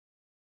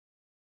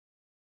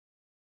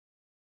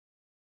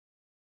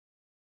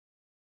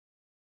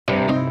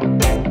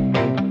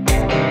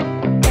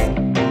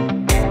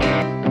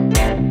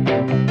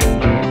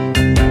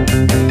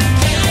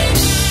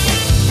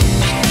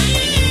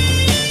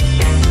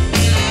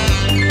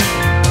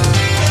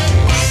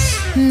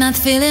Not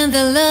feeling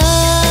the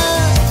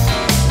love,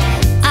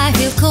 I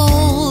feel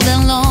cold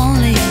and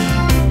lonely.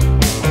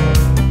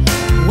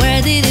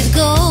 Where did it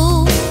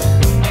go?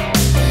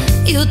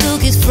 You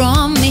took it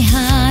from me,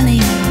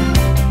 honey.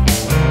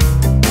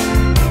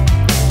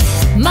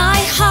 My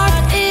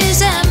heart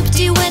is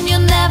empty when you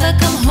never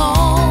come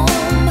home.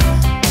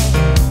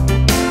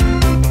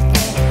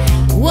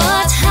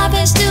 What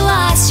happens to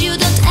us? You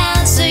don't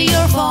answer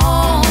your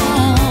phone.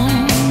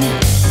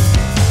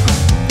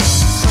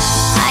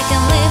 I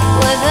can live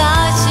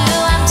without you,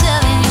 I'm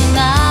telling you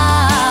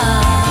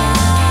now.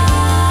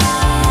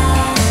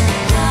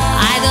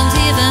 I don't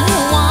even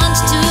want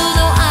to,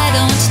 though I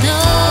don't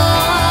know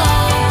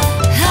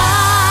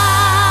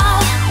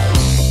how.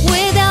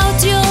 Without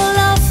your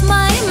love,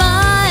 my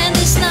mind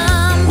is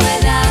numb.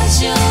 Without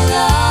your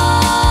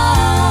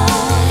love,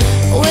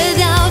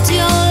 without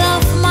your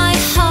love, my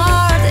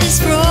heart is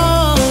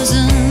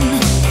frozen,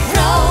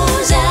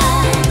 frozen.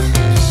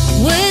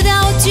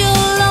 Without your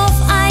love,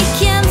 I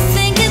can't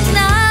think at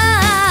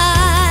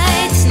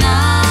night,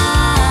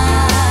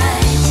 night.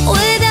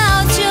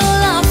 Without your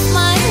love,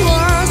 my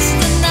world's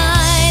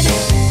denied.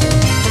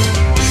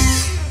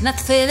 Not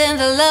feeling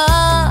the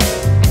love,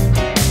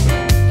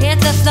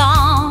 it's a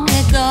long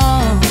ago.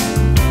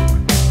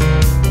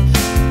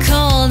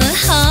 Cold and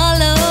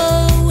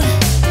hollow,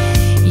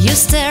 you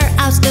stare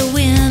out the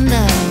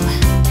window.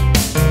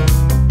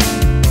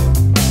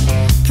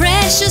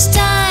 Precious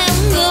time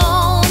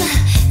gone,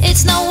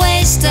 it's no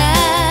wasted.